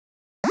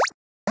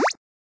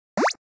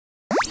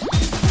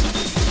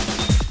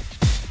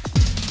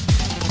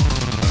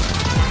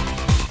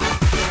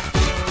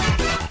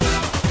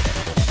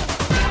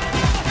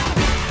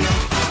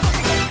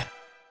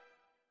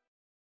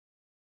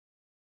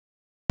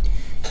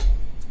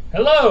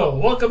Hello,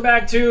 welcome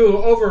back to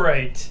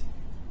OVERWRITE.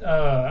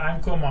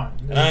 I'm Kumon.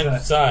 And I'm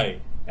Sai.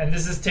 And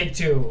this is take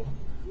 2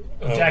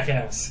 of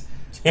Jackass.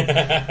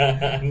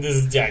 And this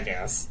is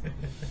Jackass.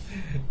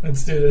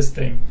 Let's do this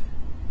thing.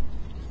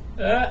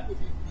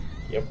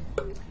 Yep.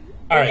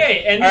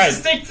 Okay, and this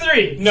is take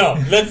 3.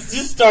 No, let's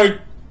just start.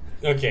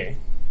 Okay.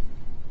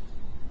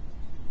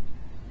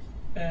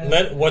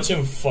 Watch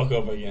him fuck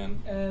up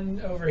again.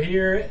 And over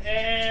here,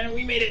 and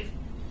we made it.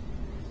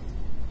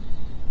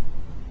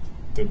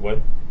 Dude,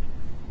 what?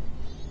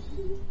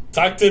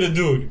 Talk to the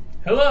dude.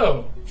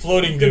 Hello.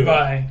 Floating dude.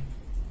 Goodbye.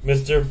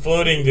 Mr.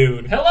 Floating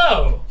dude.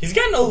 Hello. He's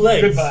got no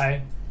legs.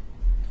 Goodbye.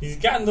 He's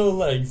got no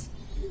legs.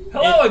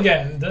 Hello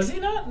again. Does he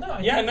not? No.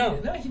 Yeah, no.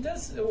 No, he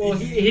does. Well,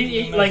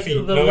 he no like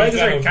feet. the No, legs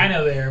he's got are no kind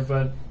of there,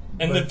 but.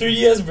 And the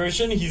 3DS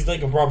version, he's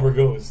like a proper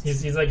ghost.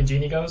 He's like a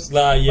genie ghost.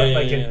 Yeah,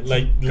 It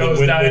like goes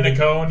down in a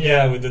cone.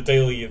 Yeah, with the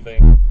taily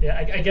thing. Yeah,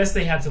 I guess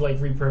they had to like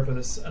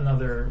repurpose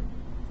another.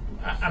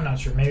 I'm not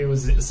sure. Maybe it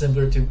was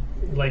simpler to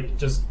like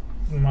just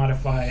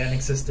modify an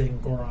existing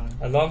Goron.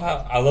 I love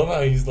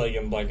how he's like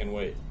in black and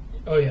white.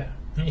 Oh yeah,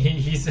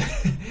 he's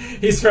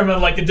he's from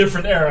a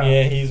different era.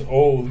 Yeah, he's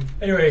old.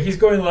 Anyway, he's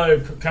going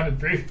like, "Can it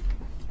be?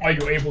 Are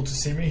you able to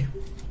see me?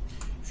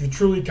 If you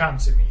truly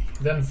can't see me,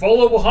 then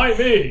follow behind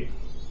me.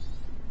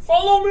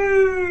 Follow me."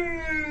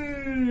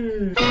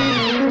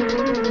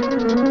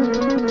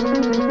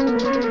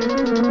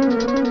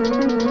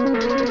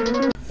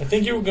 I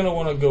think you're gonna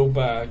want to go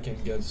back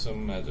and get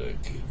some magic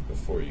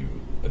before you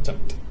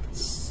attempt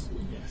this.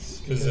 Yes,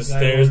 because the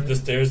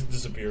stairs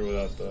disappear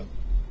without the.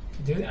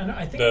 Dude,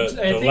 I think the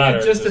it's ladder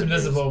just disappears.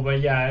 invisible,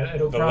 but yeah,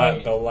 it'll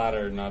probably the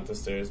ladder, not the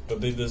stairs,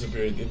 but they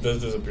disappear. It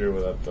does disappear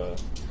without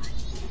the.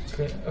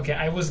 Okay,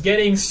 I was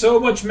getting so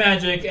much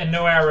magic and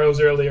no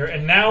arrows earlier,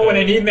 and now when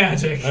I need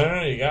magic.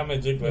 No, you got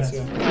magic. Let's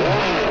go.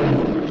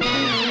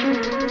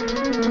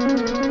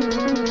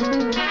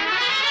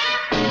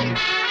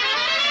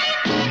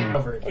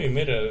 Oh, you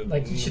made it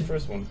like you should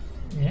first one.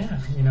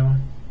 Yeah, you know.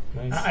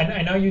 Nice.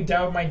 I know you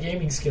doubt my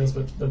gaming skills,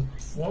 but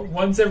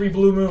once every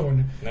blue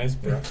moon. Nice,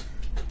 bro.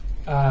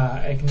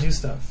 I can do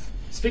stuff.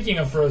 Speaking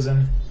of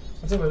Frozen,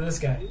 what's up with this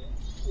guy?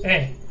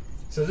 Hey.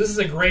 So this is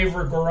a grave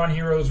where Goron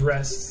heroes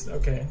rests.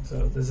 Okay,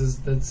 so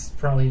that's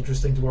probably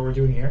interesting to what we're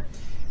doing here.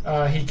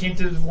 He came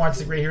to watch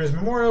the Great Heroes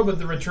Memorial, but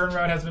the return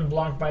route has been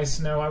blocked by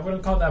snow. I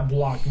wouldn't call that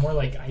blocked, more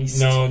like iced.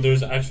 No,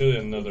 there's actually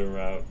another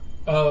route.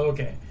 Oh,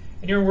 okay.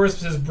 And your worst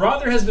says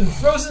brother has been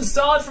frozen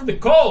solid from the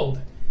cold.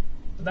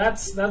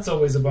 That's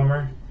always a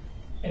bummer.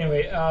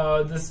 Anyway,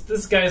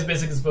 this guy is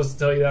basically supposed to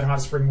tell you that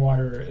hot spring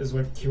water is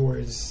what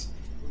cures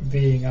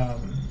being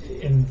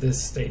in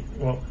this state.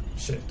 Well,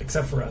 shit,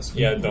 except for us.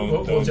 Yeah,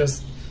 we'll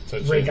just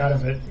break out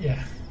of it.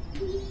 Yeah.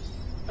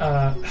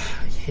 I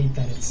hate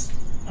that it's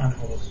on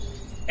hold.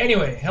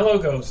 Anyway, hello,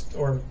 Ghost,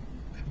 or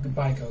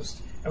goodbye,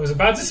 Ghost. I was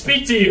about to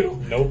speak to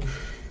you. Nope,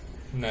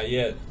 not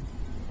yet.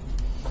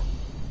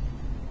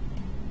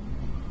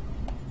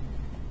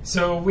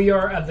 So we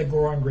are at the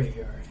Goron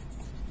graveyard.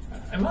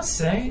 I must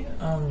say,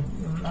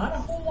 not a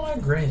whole lot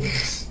of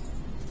graves.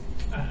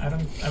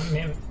 I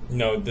mean.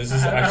 No, this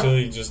is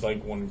actually just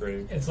like one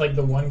grave. It's like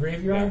the one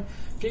graveyard.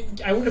 Yeah.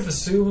 I would have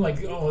assumed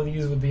like all of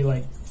these would be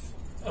like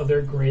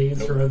other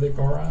graves for other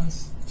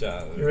Gorons.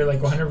 You're like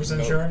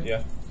 100% sure?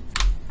 Yeah.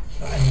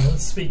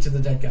 Let's speak to the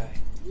dead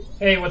guy.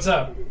 Hey, what's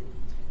up?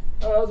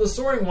 The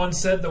Soaring One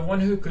said the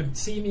one who could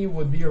see me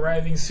would be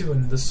arriving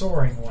soon. The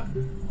Soaring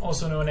One,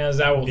 also known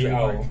as Owl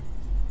Trademark. Owl.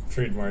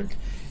 Trademark.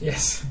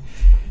 Yes.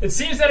 It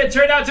seems that it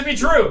turned out to be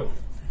true.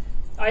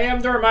 I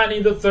am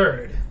Darmani the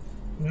Third.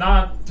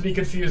 Not to be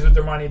confused with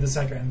Darmani the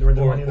Second or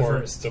Darmani the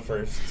First. The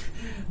first.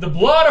 The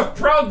blood of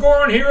proud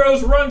Goron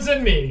heroes runs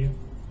in me.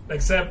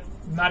 Except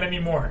not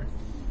anymore.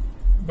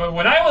 But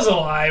when I was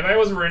alive, I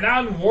was a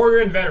renowned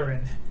warrior and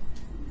veteran.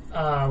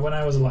 When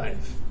I was alive.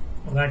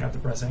 Well, that got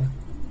depressing.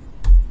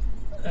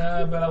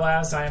 But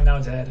alas, I am now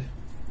dead.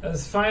 It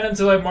was fine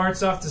until I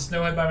marched off to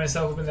Snowhead by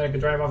myself, hoping that I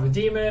could drive off a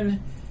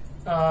demon.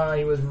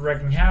 He was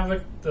wreaking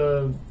havoc.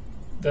 Then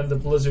the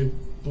blizzard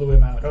blew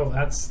him out. Oh,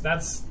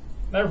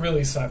 that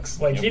really sucks.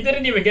 Like, he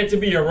didn't even get to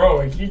be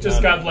heroic. He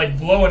just got, like,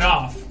 blown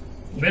off.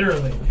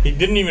 Literally. He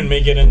didn't even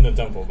make it in the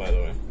temple, by the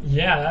way.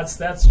 Yeah,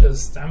 that's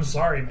just... I'm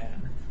sorry,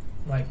 man.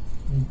 Like,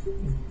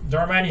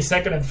 Darmani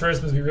second and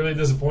first must be really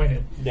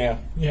disappointed. Yeah.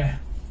 Yeah.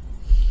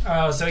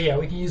 So, yeah,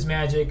 we can use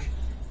magic.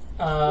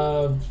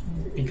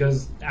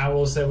 Because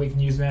Owl said we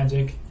can use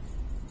magic.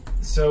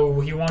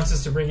 So, he wants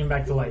us to bring him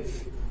back to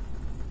life.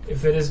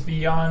 If it is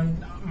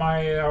beyond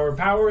our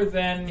power,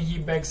 then he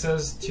begs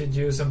us to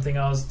do something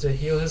else to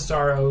heal his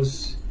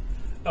sorrows.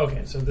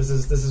 Okay, so this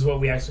is what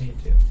we actually need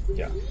to do.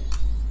 Yeah,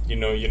 you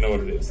know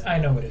what it is. I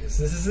know what it is.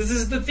 This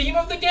is the theme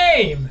of the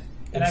game,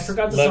 and I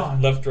forgot the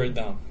song. Left, right,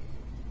 down.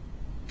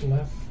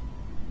 Left,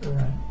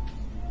 right.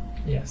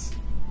 Yes.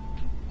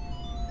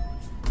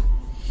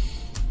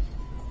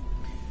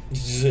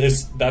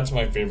 That's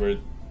my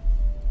favorite.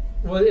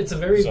 Well, it's a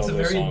very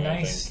song,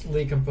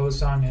 nicely composed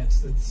song.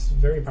 It's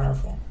very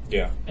powerful.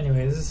 Yeah.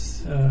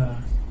 Anyways,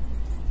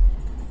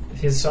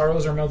 his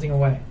sorrows are melting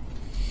away.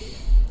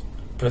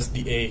 Press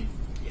the A.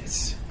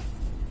 Yes.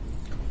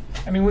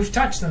 I mean, we've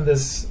touched on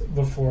this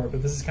before,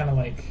 but this is kind of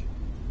like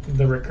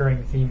the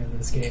recurring theme in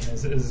this game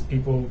is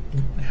people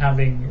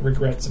having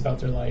regrets about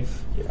their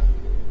life. Yeah.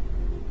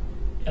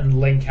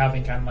 And Link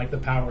having kind of like the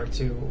power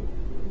to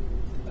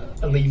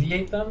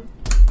alleviate them.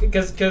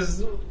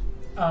 Because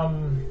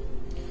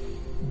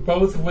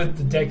both with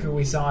the Deku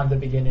we saw in the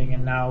beginning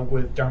and now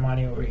with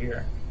Darmani over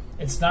here,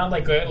 it's not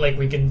like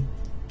we can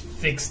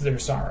fix their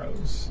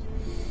sorrows.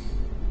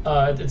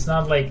 It's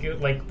not like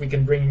we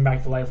can bring him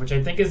back to life, which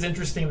I think is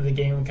interesting. That the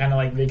game kind of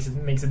like makes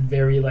it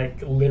very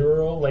like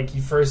literal. Like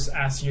he first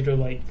asks you to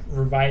like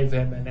revive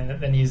him, and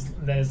then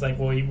it's like,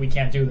 well, we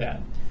can't do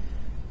that.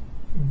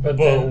 But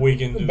we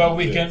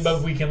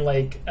can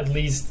like at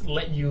least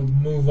let you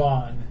move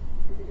on.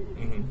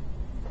 Mm-hmm.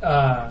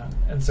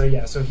 And so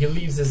yeah, so he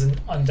leaves his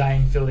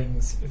undying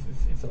feelings.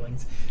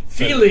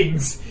 He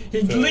leaves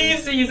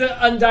his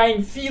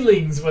undying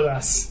feelings with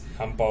us.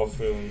 Hampao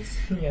feelings.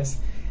 Yes.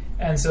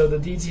 And so the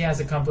deeds he has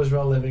accomplished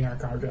while living are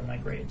carved on my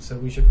grave, so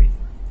we should read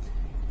them.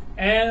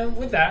 And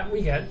with that,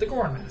 we get the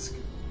Goron mask.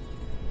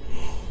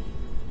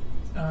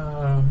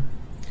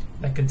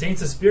 That contains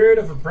the spirit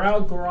of a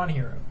proud Goron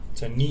hero.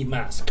 It's a neat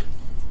mask.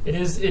 It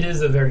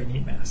is a very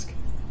neat mask.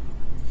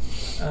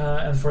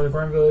 And for the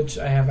Goron village,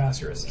 I have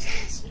asked your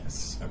assistance.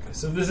 Yes. Okay.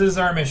 So this is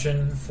our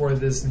mission for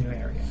this new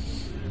area.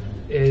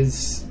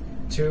 Is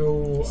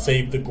to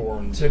save the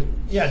Goron.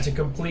 To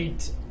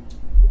complete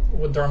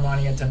what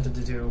Darmani attempted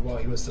to do while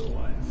he was still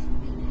alive.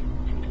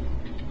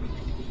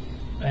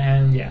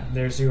 And yeah,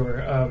 there's your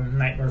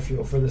nightmare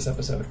fuel for this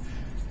episode.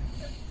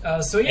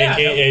 So yeah,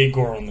 AKA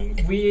Goron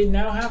Link. We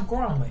now have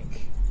Goron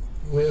Link,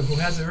 who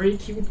has a very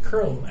cute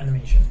curl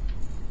animation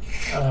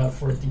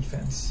for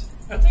defense.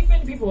 I think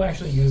many people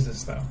actually use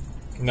this though.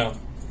 No.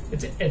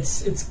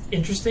 It's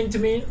interesting to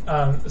me.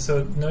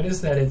 So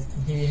notice that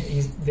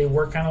they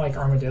work kind of like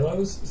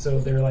armadillos. So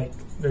they're like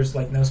there's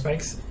like no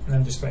spikes and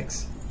then there's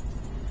spikes.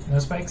 No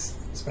spikes,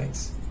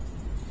 spikes.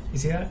 You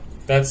see that?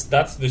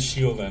 That's the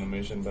shield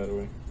animation, by the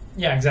way.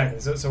 Yeah, exactly.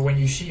 So when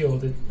you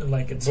shield, it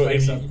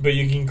spikes up. But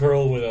you can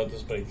curl without the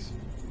spikes.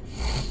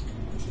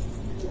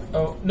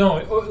 Oh no!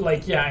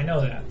 Yeah, I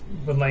know that.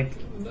 But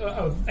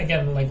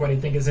again, like what I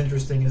think is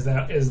interesting is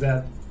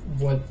that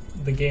what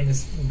the game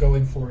is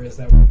going for is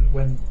that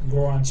when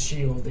Goron's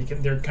shield,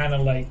 they're kind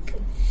of like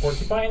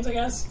porcupines, I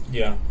guess.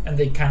 Yeah. And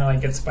they kind of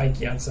like get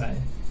spiky outside.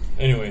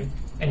 Anyway,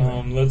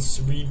 let's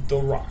read the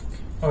rock.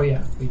 Oh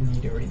yeah, we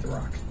need to read the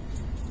rock.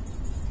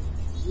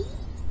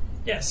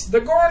 Yes,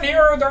 the Goron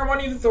hero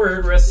Darmani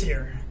III rests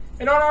here.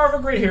 In honor of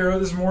a great hero,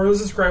 this memorial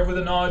is inscribed with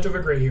the knowledge of a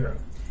great hero.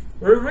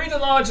 We read the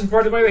knowledge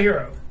imparted by the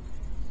hero.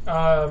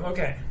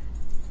 Okay.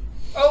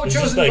 Oh, this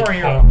chosen is like Goron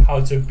hero.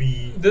 How to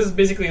be. This is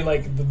basically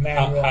like the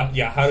manual.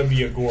 How to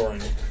be a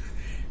Goron.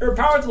 Your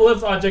power to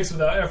lift objects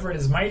without effort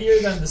is mightier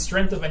than the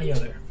strength of any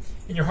other.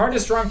 And your heart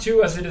is strong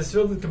too, as it is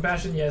filled with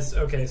compassion. Yes,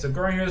 okay, so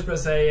Goron heroes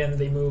press A, and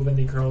they move, and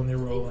they curl, and they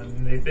roll,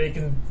 and they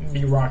can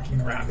be rocking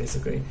around,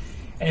 basically.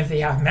 And if they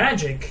have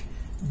magic,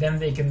 then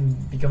they can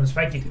become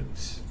spiky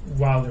dudes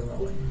while they're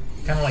rolling.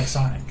 Kind of like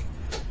Sonic.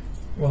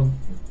 Well,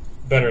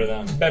 better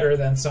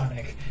than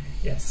Sonic,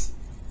 yes.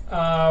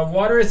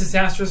 Water is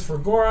disastrous for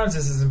Gorons.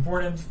 This is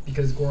important,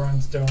 because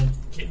Gorons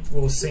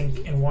will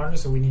sink in water,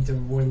 so we need to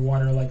avoid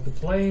water like the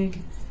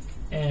plague.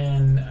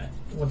 And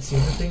what's the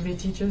other thing they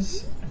teach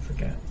us? I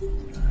forget.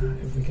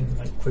 If we can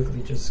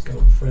quickly just go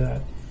for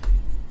that.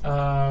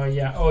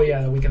 Yeah. Oh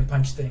yeah, we can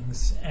punch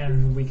things,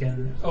 and we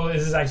can. Oh,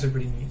 this is actually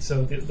pretty neat.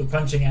 So the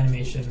punching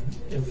animation,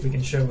 if we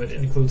can show it,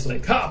 includes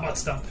butt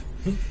stump,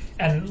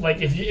 and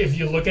if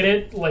you look at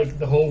it,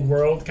 the whole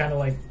world kind of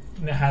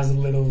has a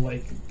little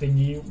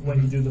thingy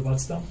when you do the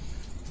butt stump.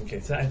 Okay.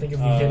 So I think if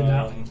we hit it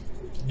out.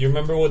 You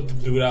remember what the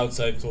dude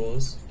outside told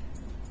us?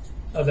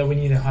 Oh, that we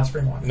need a hot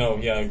spring water. No,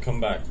 yeah, come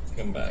back.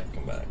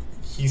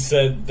 He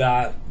said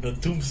that the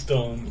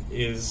tombstone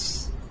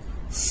is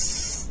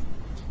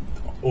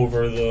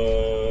over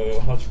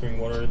the hot spring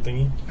water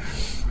thingy.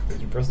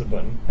 Did you press the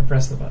button? I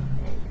pressed the button.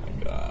 Oh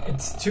my god.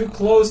 It's too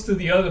close to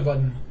the other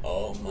button.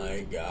 Oh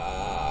my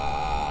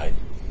god.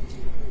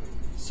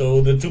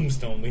 So the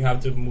tombstone, we have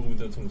to move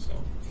the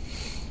tombstone.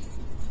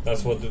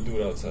 That's what the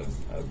dude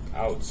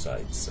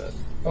outside said.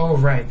 Oh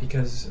right,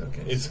 because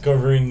okay. It's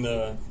covering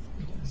the.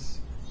 Yes.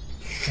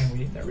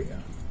 And there we go.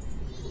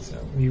 So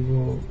we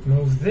will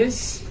move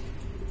this,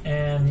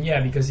 and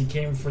yeah, because he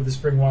came for the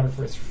spring water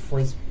for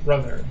his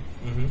brother.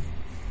 Mm-hmm.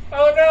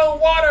 Oh no,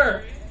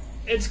 water!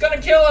 It's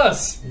gonna kill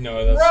us!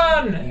 No, that's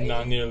Run!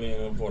 Not nearly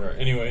enough water.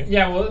 Anyway.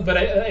 Yeah, well, but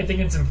I think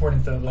it's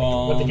important though.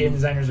 What the game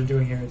designers are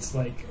doing here, it's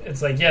like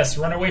yes,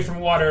 run away from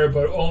water,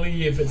 but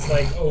only if it's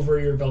over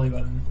your belly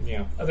button.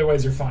 Yeah.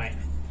 Otherwise, you're fine.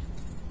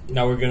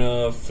 Now we're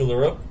gonna fill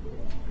her up.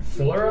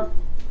 Fill her up.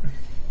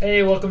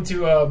 Hey, welcome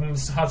to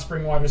Hot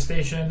Spring Water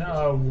Station.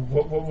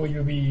 What will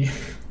you be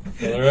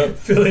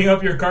filling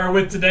up your car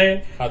with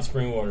today? Hot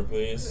spring water,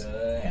 please.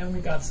 And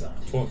we got some.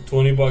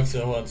 $20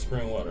 of hot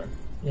spring water.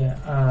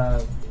 Yeah.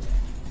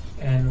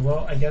 And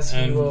well, I guess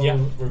And we will. yeah,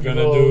 we're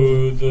gonna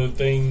do the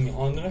thing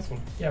on the next one.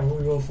 Yeah,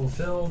 we will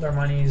fulfill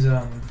Darmani's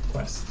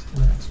quest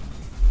in the next one.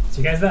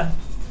 See you guys then.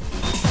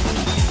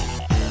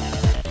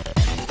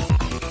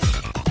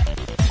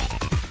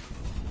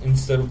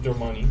 Instead of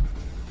Darmani,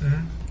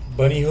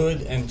 Bunny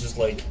Hood, and just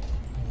like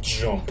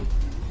jump.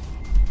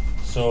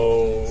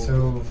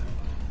 So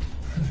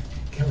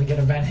can we get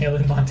a Van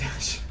Halen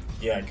montage?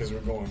 yeah, because we're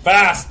going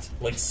fast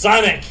like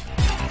Sonic.